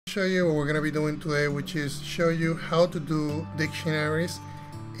Show you what we're going to be doing today, which is show you how to do dictionaries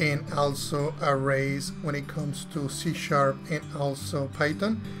and also arrays when it comes to C# and also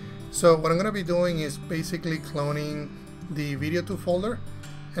Python. So what I'm going to be doing is basically cloning the video2 folder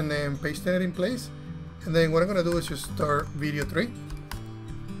and then pasting it in place, and then what I'm going to do is just start video3,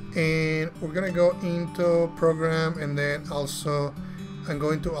 and we're going to go into program, and then also I'm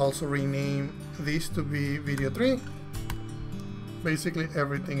going to also rename this to be video3. Basically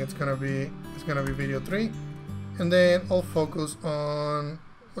everything is gonna be video3, and then I'll focus on,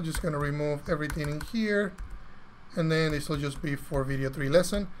 we're just gonna remove everything in here, and then this will just be for video3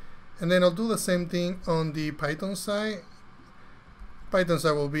 lesson. And then I'll do the same thing on the Python side. Python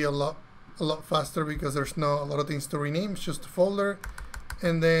side will be a lot faster because there's not a lot of things to rename. It's just the folder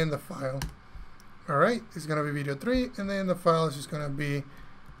and then the file. Alright, it's gonna be video3, and then the file is just gonna be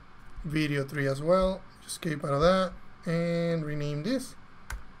video3 as well. Just escape out of that and rename this.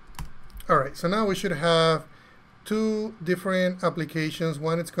 Alright, so now we should have two different applications.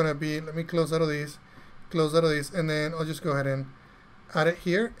 One it's gonna be, let me close out of this, and then I'll just go ahead and add it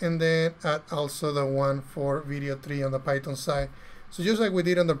here, and then add also the one for video3 on the Python side. So just like we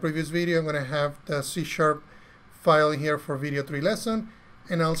did on the previous video, I'm gonna have the C# file here for video3 lesson,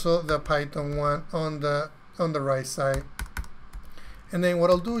 and also the Python one on the right side. And then what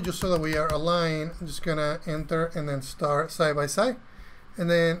I'll do, just so that we are aligned, I'm just gonna enter and then start side by side, and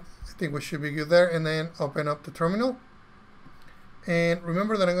then I think we should be good there. And then open up the terminal, and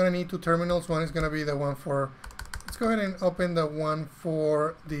remember that I'm gonna need two terminals. One is gonna be the one for, let's go ahead and open the one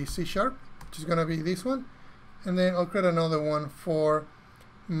for the C#, which is gonna be this one, and then I'll create another one for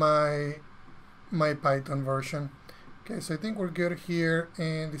my Python version. Okay, so I think we're good here,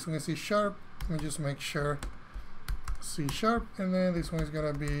 and this one is C#. Let me just make sure. C#, and then this one is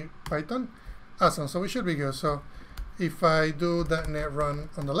gonna be Python. Awesome, so we should be good. So if I do .NET run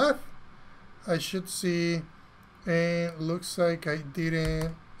on the left, I should see, and looks like I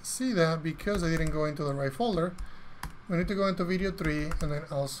didn't see that because I didn't go into the right folder. We need to go into video3 and then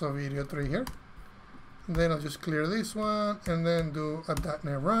also video3 here. And then I'll just clear this one and then do a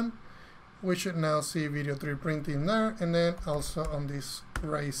 .NET run. We should now see video3 printing there, and then also on this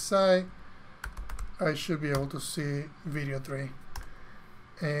right side I should be able to see video3,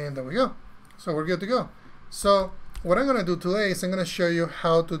 and there we go. So we're good to go. So what I'm gonna do today is I'm gonna show you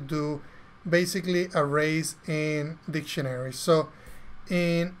how to do basically arrays and dictionaries. So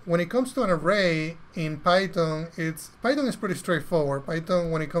when it comes to an array in Python, Python is pretty straightforward. Python,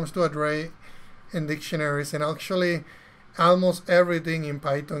 when it comes to array and dictionaries, and actually almost everything in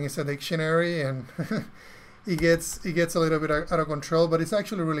Python is a dictionary, and it gets a little bit out of control, but it's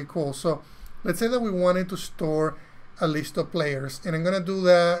actually really cool. So let's say that we wanted to store a list of players, and I'm gonna do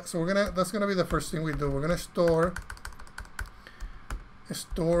that. So that's gonna be the first thing we do. We're gonna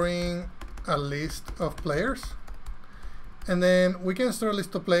storing a list of players, and then we can store a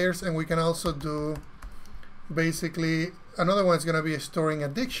list of players, and we can also do basically another one is gonna be storing a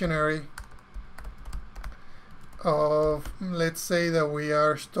dictionary of, let's say that we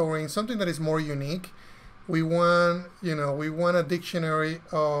are storing something that is more unique. We want, we want a dictionary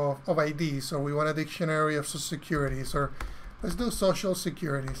of IDs, or we want a dictionary of social securities, or let's do social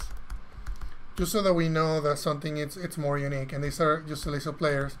securities, just so that we know that something it's more unique. And these are just a list of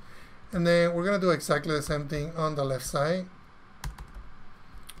players. And then we're gonna do exactly the same thing on the left side.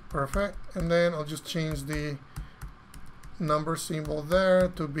 Perfect. And then I'll just change the number symbol there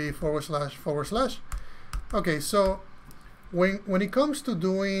to be //. Okay, so when it comes to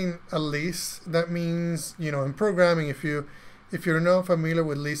doing a list, that means, in programming, if you're not familiar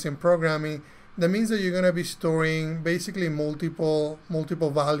with lists in programming, that means that you're going to be storing basically multiple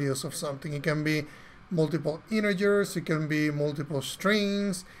values of something. It can be multiple integers, it can be multiple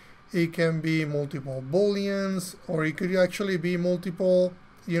strings, it can be multiple booleans, or it could actually be multiple,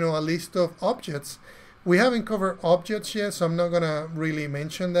 a list of objects. We haven't covered objects yet, so I'm not going to really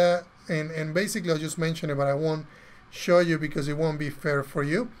mention that, and basically I'll just mention it, but I won't show you because it won't be fair for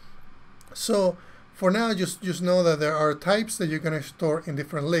you. So for now, just know that there are types that you're going to store in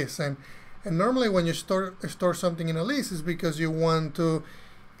different lists, and normally when you store something in a list is because you want to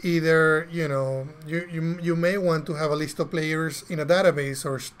either, you may want to have a list of players in a database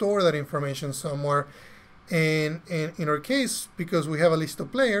or store that information somewhere. And in our case, because we have a list of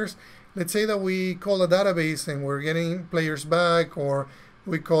players, let's say that we call a database and we're getting players back, or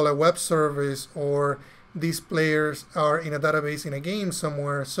we call a web service, or these players are in a database in a game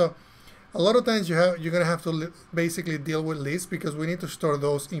somewhere. So a lot of times you're gonna have to basically deal with lists because we need to store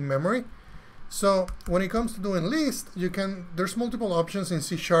those in memory. So when it comes to doing lists, there's multiple options in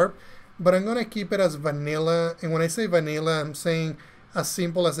C#, but I'm gonna keep it as vanilla. And when I say vanilla, I'm saying as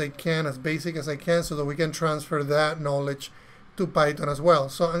simple as I can, as basic as I can, so that we can transfer that knowledge to Python as well.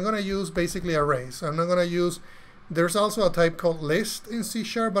 So I'm going to use basically arrays. I'm not going to use, there's also a type called list in C#,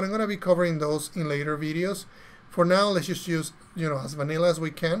 but I'm going to be covering those in later videos. For now, let's just use, as vanilla as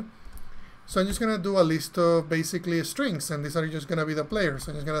we can. So I'm just going to do a list of basically strings, and these are just going to be the players.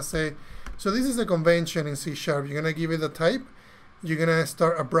 I'm just going to say, so this is the convention in C#. You're going to give it a type. You're going to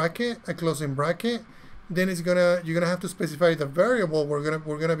start a bracket, a closing bracket. Then you're gonna have to specify the variable we're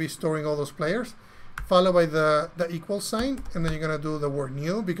gonna be storing all those players, followed by the equal sign, and then you're gonna do the word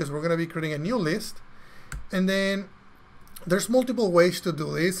new, because we're gonna be creating a new list. And then there's multiple ways to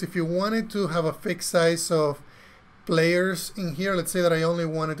do this. If you wanted to have a fixed size of players in here, let's say that I only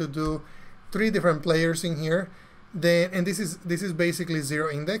wanted to do 3 different players in here, then, and this is basically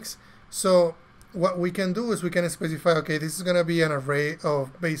 0 index. So what we can do is we can specify, okay, this is gonna be an array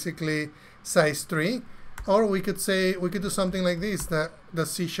of basically size 3. Or we could say, we could do something like this that the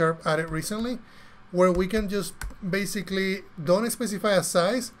C# added recently, where we can just basically don't specify a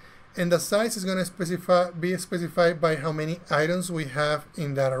size, and the size is going to be specified by how many items we have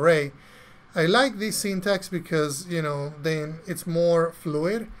in that array. I like this syntax because, then it's more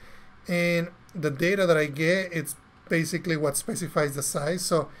fluid, and the data that I get, it's basically what specifies the size.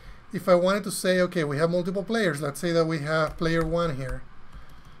 So if I wanted to say, okay, we have multiple players, let's say that we have player 1 here,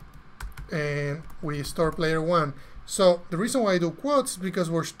 and we store player 1. So the reason why I do quotes is because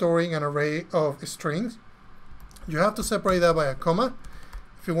we're storing an array of strings. You have to separate that by a comma.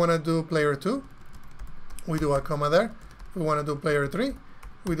 If you want to do player 2, we do a comma there. If we want to do player 3,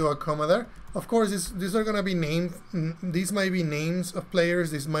 we do a comma there. Of course, these are going to be named. These might be names of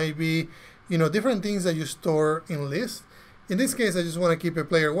players. These might be, different things that you store in lists. In this case, I just want to keep it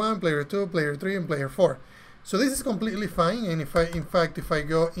player 1, player 2, player 3, and player 4. So this is completely fine, and if I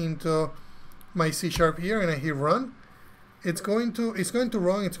go into my C# here and I hit run, it's going to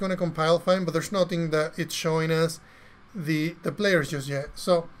run, it's going to compile fine, but there's nothing that it's showing us the players just yet.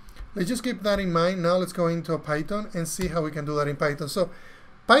 So let's just keep that in mind. Now let's go into Python and see how we can do that in Python. So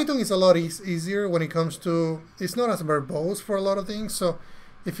Python is a lot easier when it comes to, it's not as verbose for a lot of things. So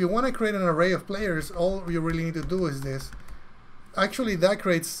if you want to create an array of players, all you really need to do is this. Actually, that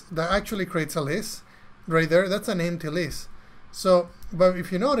actually creates a list. Right there, that's an empty list. So, but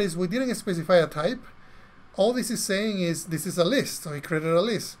if you notice, we didn't specify a type. All this is saying is this is a list, so we created a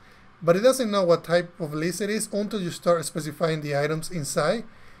list. But it doesn't know what type of list it is until you start specifying the items inside.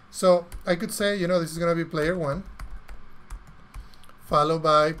 So I could say, this is going to be player 1, followed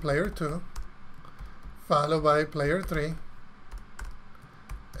by player 2, followed by player 3,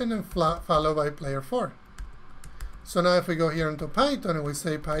 and then followed by player 4. So now if we go here into Python and we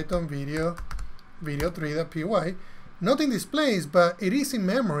say Python video3.py, nothing displays, but it is in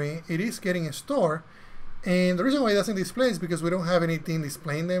memory, it is getting stored. And the reason why it doesn't display is because we don't have anything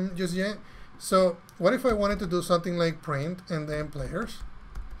displaying them just yet. So what if I wanted to do something like print and then players,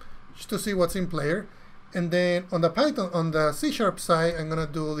 just to see what's in player. And then on the C# side, I'm going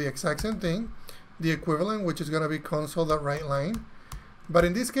to do the exact same thing, the equivalent, which is going to be console.writeLine. But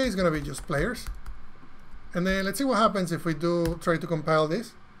in this case, it's going to be just players. And then let's see what happens if we try to compile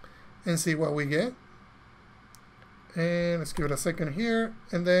this and see what we get. And let's give it a second here.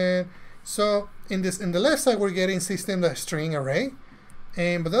 And then, so in the left side, we're getting system.string array,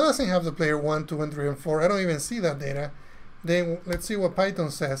 but that doesn't have the player 1, 2, and 3, and 4. I don't even see that data. Then let's see what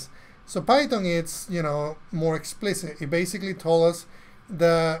Python says. So Python, it's more explicit. It basically told us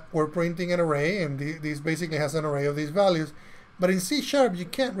that we're printing an array, and this basically has an array of these values. But in C# you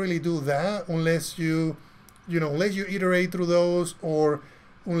can't really do that unless unless you iterate through those, or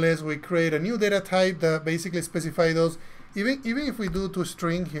unless we create a new data type that basically specify those. Even if we do to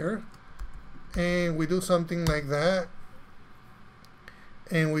string here, and we do something like that,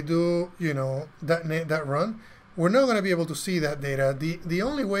 and we do that run, we're not going to be able to see that data. The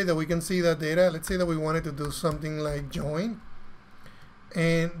only way that we can see that data, let's say that we wanted to do something like join,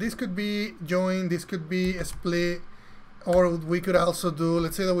 and this could be join, this could be a split, or we could also do,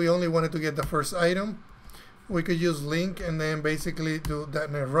 let's say that we only wanted to get the first item. We could use link and then basically do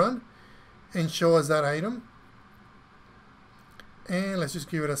 .NET run and show us that item. And let's just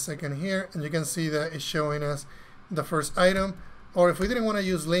give it a second here, and you can see that it's showing us the first item. Or if we didn't want to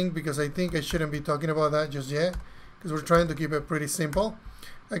use link, because I think I shouldn't be talking about that just yet, because we're trying to keep it pretty simple,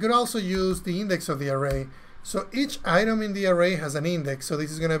 I could also use the index of the array. So each item in the array has an index. So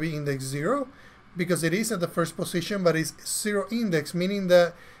this is going to be index 0, because it is at the first position, but it's 0 index, meaning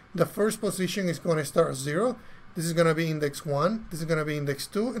that the first position is going to start at 0. This is going to be index 1, this is going to be index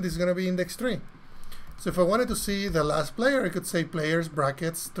 2, and this is going to be index 3. So if I wanted to see the last player, I could say players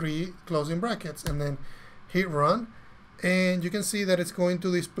brackets 3 closing brackets, and then hit run. and you can see that it's going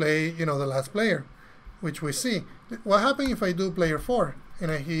to display, you know, the last player, which we see. What happens if I do player 4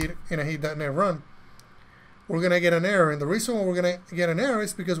 and I hit .NET Run? We're gonna get an error, and the reason why we're gonna get an error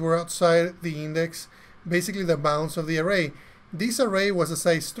is because we're outside the index, basically the bounds of the array. This array was a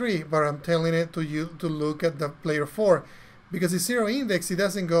size 3, but I'm telling it to you to look at the player 4, because it's 0 index, it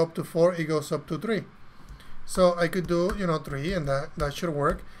doesn't go up to 4, it goes up to 3. So I could do, you know, 3, and that should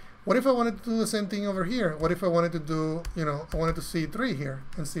work. What if I wanted to do the same thing over here? What if I wanted to do, you know, I wanted to see 3 here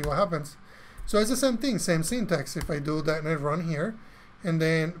and see what happens? So it's the same thing, same syntax. If I do .NET Run here, and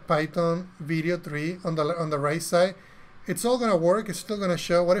then Python video 3 on the right side, it's all gonna work. It's still gonna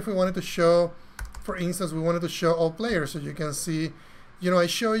show. What if we wanted to show, for instance, we wanted to show all players, so you can see, you know, I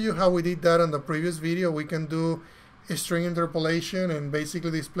show you how we did that on the previous video. We can do a string interpolation and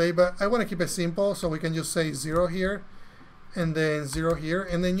basically display, but I want to keep it simple, so we can just say 0 here and then 0 here,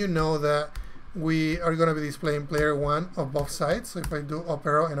 and then you know that we are going to be displaying player 1 of both sides. So if I do up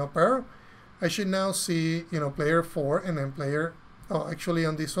arrow and up arrow, I should now see, you know, player 4 and then player, oh, actually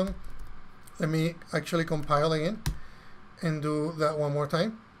on this one, let me actually compile again and do that one more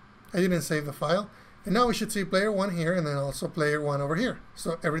time. I didn't save the file. And now we should see player 1 here and then also player 1 over here.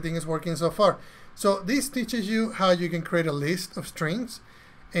 So everything is working so far. So this teaches you how you can create a list of strings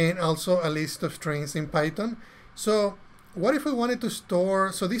and also a list of strings in Python. So what if we wanted to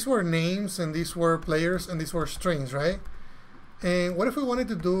store, so these were names and these were players and these were strings, right? And what if we wanted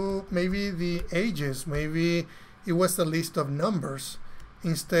to do maybe the ages? Maybe it was the list of numbers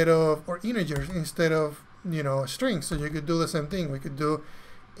instead of, or integers instead of, you know, strings. So you could do the same thing. We could do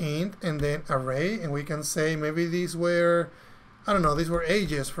int and then array, and we can say maybe these were, I don't know, these were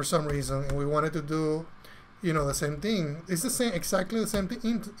ages for some reason, and we wanted to do, you know, the same thing. It's the same, exactly the same thing.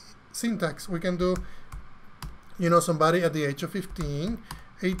 Int syntax. We can do, you know, somebody at the age of 15,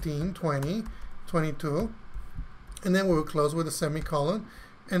 18, 20, 22, and then we will close with a semicolon,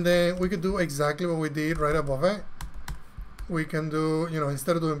 and then we could do exactly what we did right above it. We can do, you know,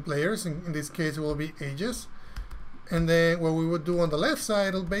 instead of doing players, in this case it will be ages, and then what we would do on the left side,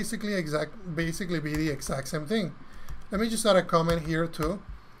 it'll basically be the exact same thing. Let me just add a comment here too,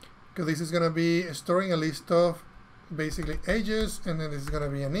 because this is going to be storing a list of basically ages, and then this is going to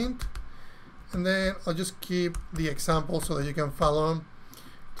be an int, and then I'll just keep the example so that you can follow them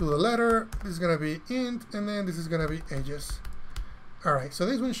to the letter. This is going to be int, and then this is going to be ages. Alright, so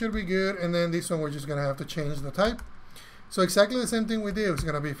this one should be good, and then this one we're just going to have to change the type. So exactly the same thing we did. It's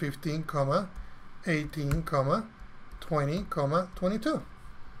going to be 15, 18, 20, 22.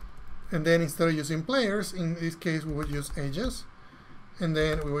 And then instead of using players, in this case we would use ages, and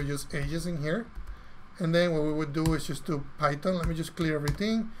then we would use ages in here, and then what we would do is just do Python. Let me just clear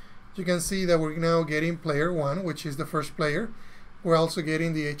everything. You can see that we're now getting player 1, which is the first player. We're also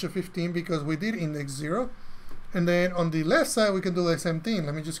getting the age of 15 because we did index 0. And then on the left side we can do the same thing.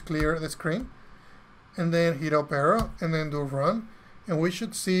 Let me just clear the screen and then hit up arrow and then do run, and we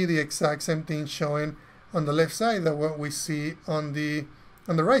should see the exact same thing showing on the left side that what we see on the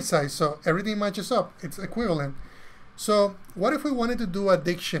right side. So everything matches up, it's equivalent. So what if we wanted to do a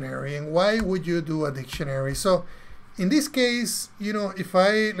dictionary, and why would you do a dictionary? So in this case, you know, if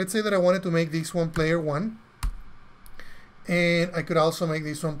let's say that I wanted to make this one player 1, and I could also make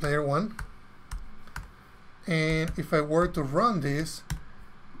this one player 1, and if I were to run this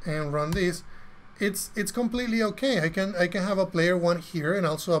and run this, it's completely okay. I can have a player 1 here and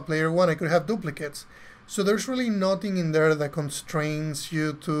also a player 1. I could have duplicates. So there's really nothing in there that constrains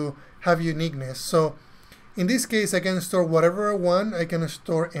you to have uniqueness. So in this case, I can store whatever I want. I can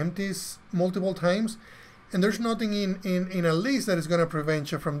store empties multiple times, and there's nothing in a list that is going to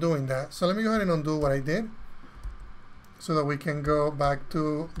prevent you from doing that. So let me go ahead and undo what I did so that we can go back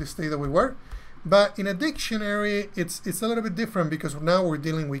to the state that we were. But in a dictionary, it's a little bit different because now we're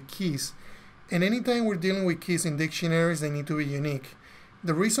dealing with keys. And anytime we're dealing with keys in dictionaries, they need to be unique.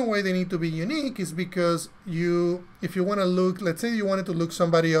 The reason why they need to be unique is because if you want to look, let's say you wanted to look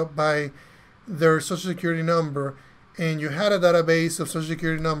somebody up by their social security number, and you had a database of social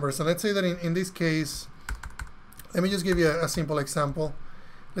security numbers, and let's say that in this case, let me just give you a simple example.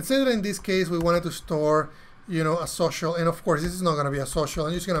 Let's say that in this case we wanted to store, you know, a social, and of course this is not going to be a social.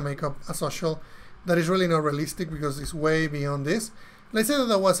 I'm just going to make up a social that is really not realistic because it's way beyond this. Let's say that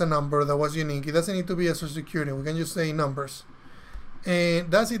there was a number that was unique. It doesn't need to be a social security. We can just say numbers. And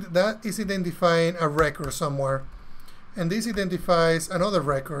that is identifying a record somewhere. And this identifies another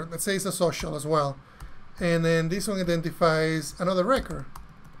record. Let's say it's a social as well. And then this one identifies another record.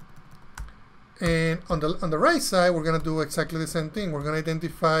 And on the right side, we're going to do exactly the same thing. We're going to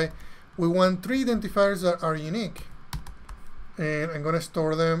identify, we want 3 identifiers that are unique. And I'm going to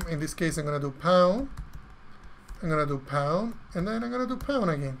store them. In this case, I'm going to do pound. I'm going to do pound, and then I'm going to do pound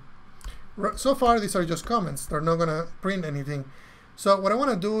again. So far, these are just comments. They're not going to print anything. So what I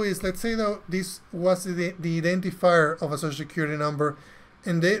want to do is, let's say that this was the identifier of a social security number,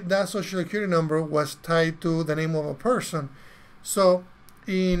 and that social security number was tied to the name of a person. So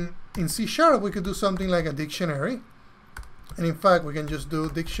in C#, we could do something like a dictionary. And in fact, we can just do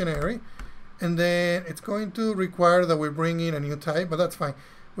dictionary. And then it's going to require that we bring in a new type, but that's fine.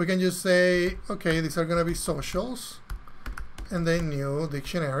 We can just say, okay, these are going to be socials, and then new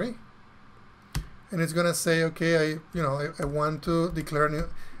dictionary. And it's going to say, okay, I want to declare new.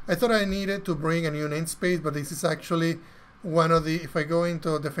 I thought I needed to bring a new namespace, but this is actually one of the, if I go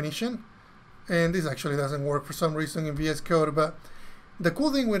into definition, and this actually doesn't work for some reason in VS Code, but the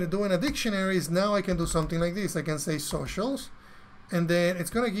cool thing with doing a dictionary is now I can do something like this. I can say socials, and then it's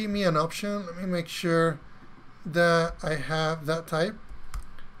going to give me an option. Let me make sure that I have that type.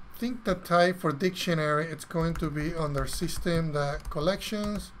 I think the type for dictionary, it's going to be under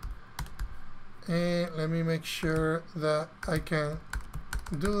system.collections. And let me make sure that I can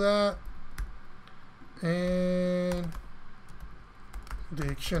do that. And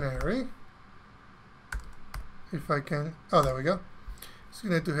dictionary. If I can, oh, there we go. So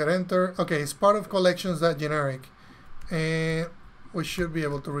you need to hit enter. Okay, it's part of collections.generic. And we should be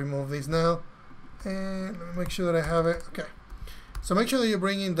able to remove these now. And let me make sure that I have it. Okay. So make sure that you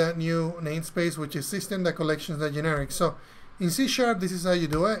bring in that new namespace, which is system.collections.generic. So in C#, this is how you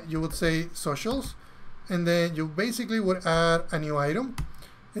do it. You would say socials, and then you basically would add a new item.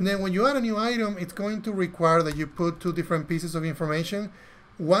 And then when you add a new item, it's going to require that you put two different pieces of information.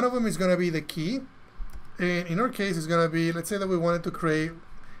 One of them is going to be the key. And in our case, it's going to be, let's say that we wanted to create,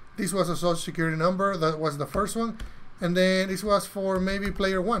 this was a social security number, that was the first one. And then this was for maybe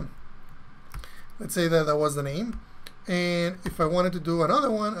player 1. Let's say that that was the name. And if I wanted to do another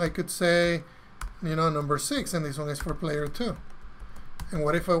one, I could say, number 6, and this one is for player 2. And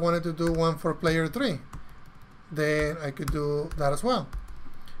what if I wanted to do one for player 3? Then I could do that as well.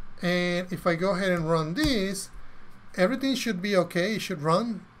 And if I go ahead and run this, everything should be okay. It should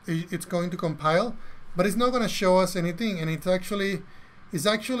run. It's going to compile, but it's not going to show us anything. And it's actually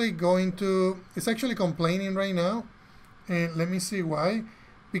complaining right now. And let me see why.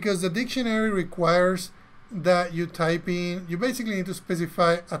 Because the dictionary requires that you type in, you basically need to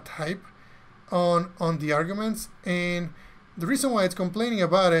specify a type on the arguments. And the reason why it's complaining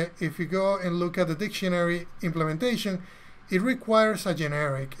about it, if you go and look at the dictionary implementation, it requires a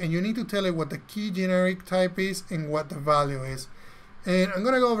generic, and you need to tell it what the key generic type is and what the value is. And I'm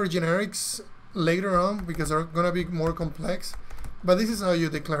going to go over generics later on because they're going to be more complex, but this is how you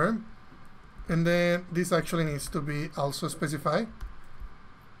declare them. And then this actually needs to be also specified.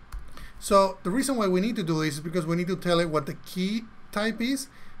 So the reason why we need to do this is because we need to tell it what the key type is.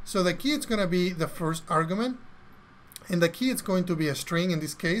 So the key is going to be the first argument, and the key is going to be a string in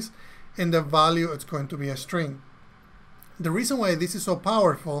this case, and the value is going to be a string. The reason why this is so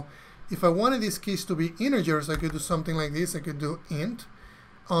powerful, if I wanted these keys to be integers, I could do something like this. I could do int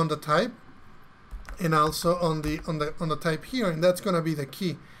on the type, and also on the type here, and that's going to be the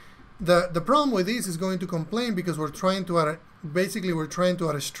key. The problem with this is going to complain because we're trying to add we're trying to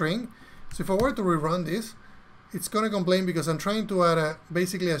add a string. So if I were to rerun this, it's going to complain because I'm trying to add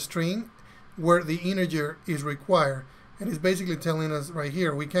basically a string where the integer is required, and it's basically telling us right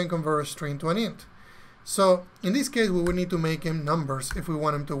here we can convert a string to an int. So in this case, we would need to make them numbers if we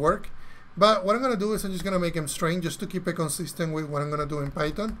want them to work. But what I'm going to do is I'm just going to make them string just to keep it consistent with what I'm going to do in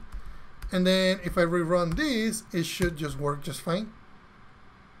Python. And then if I rerun this, it should just work just fine.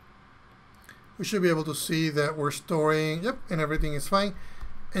 We should be able to see that we're storing, yep, and everything is fine.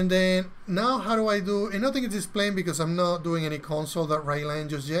 And then now how do I do, and nothing is displaying because I'm not doing any console.write line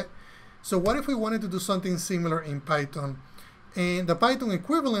just yet. So what if we wanted to do something similar in Python? And the Python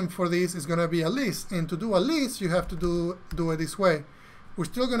equivalent for this is going to be a list. And to do a list, you have to do it this way. We're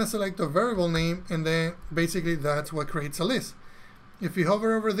still going to select a variable name, and then basically that's what creates a list. If you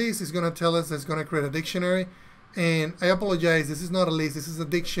hover over this, it's going to tell us that it's going to create a dictionary. And I apologize, this is not a list, this is a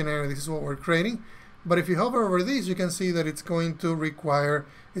dictionary. This is what we're creating. But if you hover over this, you can see that it's going to require,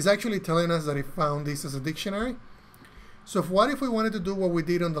 it's actually telling us that it found this as a dictionary. So what if we wanted to do what we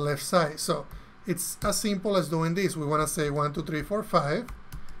did on the left side? So it's as simple as doing this. We want to say 1, 2, 3, 4, 5,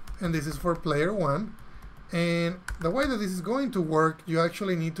 and this is for player 1. And the way that this is going to work, you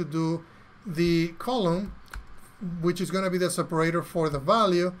actually need to do the column, which is going to be the separator for the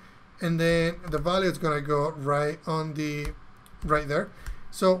value, and then the value is going to go right there.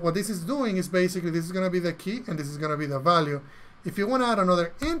 So what this is doing is basically this is going to be the key, and this is going to be the value. If you want to add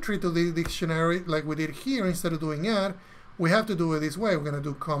another entry to the dictionary like we did here, instead of doing add, we have to do it this way. We're going to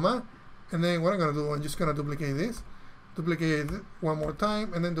do comma, And then what I'm going to do, I'm just going to duplicate this, duplicate it one more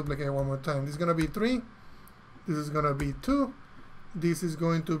time, and then duplicate one more time. This is going to be 3, this is going to be 2, this is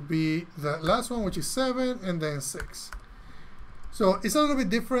going to be the last one, which is 7, and then 6. So it's a little bit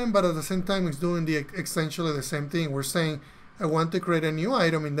different, but at the same time it's doing essentially the same thing. We're saying I want to create a new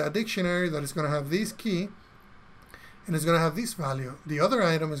item in that dictionary that is going to have this key, and it's going to have this value. The other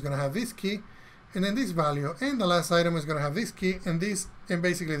item is going to have this key, and then this value, and the last item is going to have this key and this, and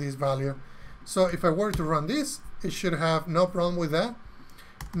basically this value. So if I were to run this, it should have no problem with that.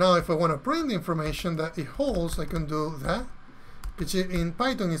 Now if I want to print the information that it holds, I can do that, which in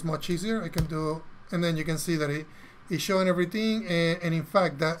Python is much easier. I can do, and then you can see that it's showing everything, and in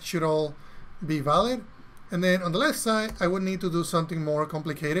fact that should all be valid. And then on the left side, I would need to do something more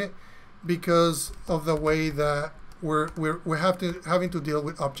complicated because of the way that we're having to deal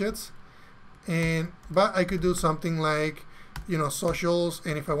with objects. But I could do something like, you know, socials,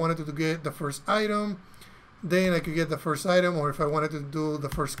 and if I wanted to get the first item, then I could get the first item, or if I wanted to do the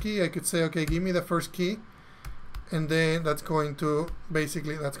first key, I could say, okay, give me the first key, and then that's going to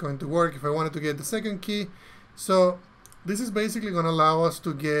work. If I wanted to get the second key, so this is basically going to allow us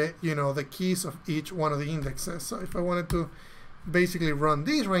to get, you know, the keys of each one of the indexes. So if I wanted to basically run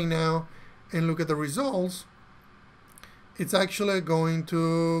this right now and look at the results, it's actually going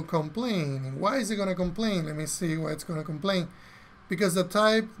to complain. Why is it going to complain? Let me see why it's going to complain. Because the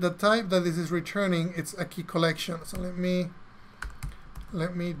type that this is returning, it's a key collection. So let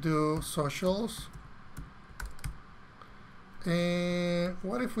me do socials. And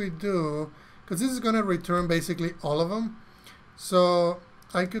what if we do, because this is going to return basically all of them. So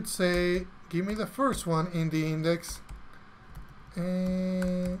I could say, give me the first one in the index.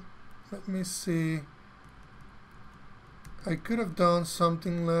 And let me see. I could have done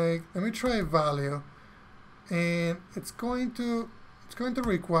something like, let me try value, and it's going to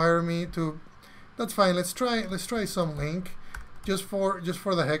require me to, that's fine, let's try some link just for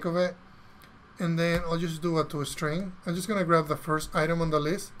the heck of it, and then I'll just do a toString. I'm just gonna grab the first item on the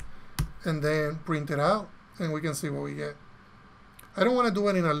list and then print it out, and we can see what we get. I don't want to do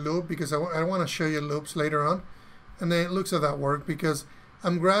it in a loop because I want to show you loops later on, and then it looks at that work because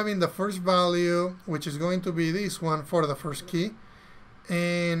I'm grabbing the first value, which is going to be this one for the first key.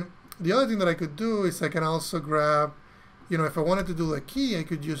 And the other thing that I could do is I can also grab, you know, if I wanted to do a key, I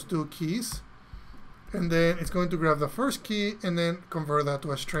could just do keys, and then it's going to grab the first key and then convert that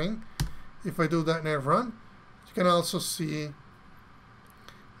to a string. If I do that and run, you can also see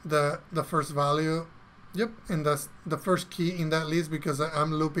the first value. Yep, and that's the first key in that list because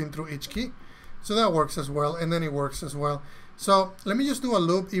I'm looping through each key. So that works as well, and then it works as well. So let me just do a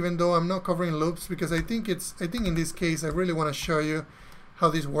loop, even though I'm not covering loops, because I think in this case I really want to show you how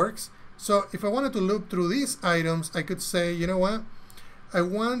this works. So if I wanted to loop through these items, I could say, you know what, I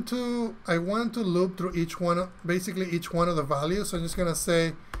want to loop through each one, basically each one of the values. So I'm just gonna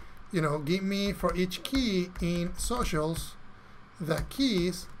say, you know, give me for each key in socials the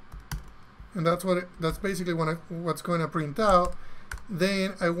keys, and that's basically what's going to print out.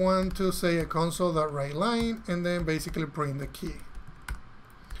 Then I want to say a console.writeLine, and then basically print the key.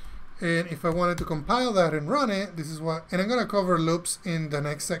 And if I wanted to compile that and run it, this is what, and I'm going to cover loops in the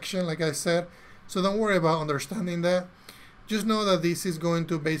next section, like I said, so don't worry about understanding that. Just know that this is going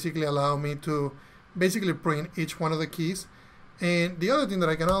to basically allow me to basically print each one of the keys. And the other thing that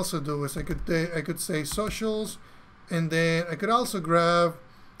I can also do is I could say socials, and then I could also grab,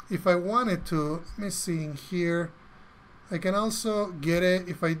 if I wanted to, let me see in here, I can also get it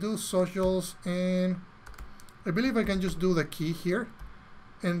if I do socials, and I believe I can just do the key here,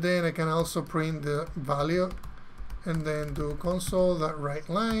 and then I can also print the value, and then do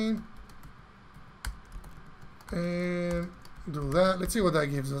console.writeLine, and do that. Let's see what that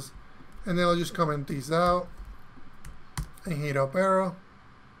gives us, and then I'll just comment these out and hit up arrow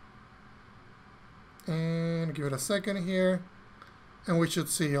and give it a second here, and we should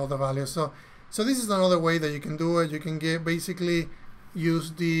see all the values. So this is another way that you can do it. You can basically use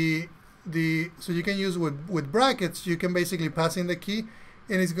so you can use with brackets, you can basically pass in the key,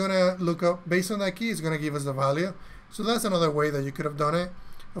 and it's gonna look up based on that key, it's gonna give us the value. So that's another way that you could have done it.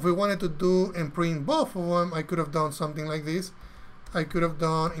 If we wanted to do and print both of them, I could have done something like this. I could have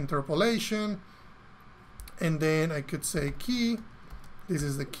done interpolation, and then I could say key, this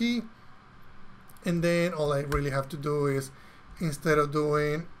is the key, and then all I really have to do is, instead of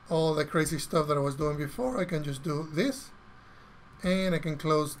doing all the crazy stuff that I was doing before, I can just do this, and I can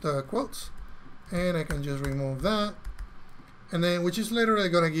close the quotes, and I can just remove that, and then, which is literally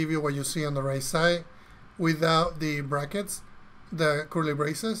going to give you what you see on the right side without the brackets, the curly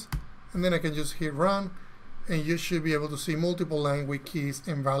braces, and then I can just hit run, and you should be able to see multiple line with keys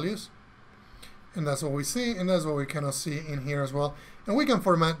and values. and that's what we see, and that's what we cannot see in here as well. And we can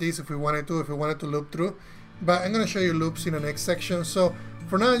format this if we wanted to loop through, but I'm going to show you loops in the next section. So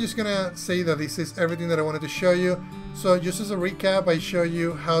for now, I'm just going to say that this is everything that I wanted to show you. So just as a recap, I show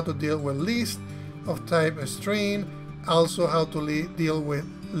you how to deal with list of type string, also how to deal with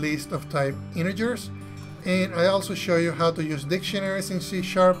list of type integers, and I also show you how to use dictionaries in C#,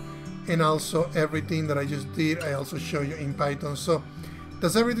 and also everything that I just did I also show you in Python. So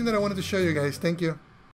that's everything that I wanted to show you guys. Thank you.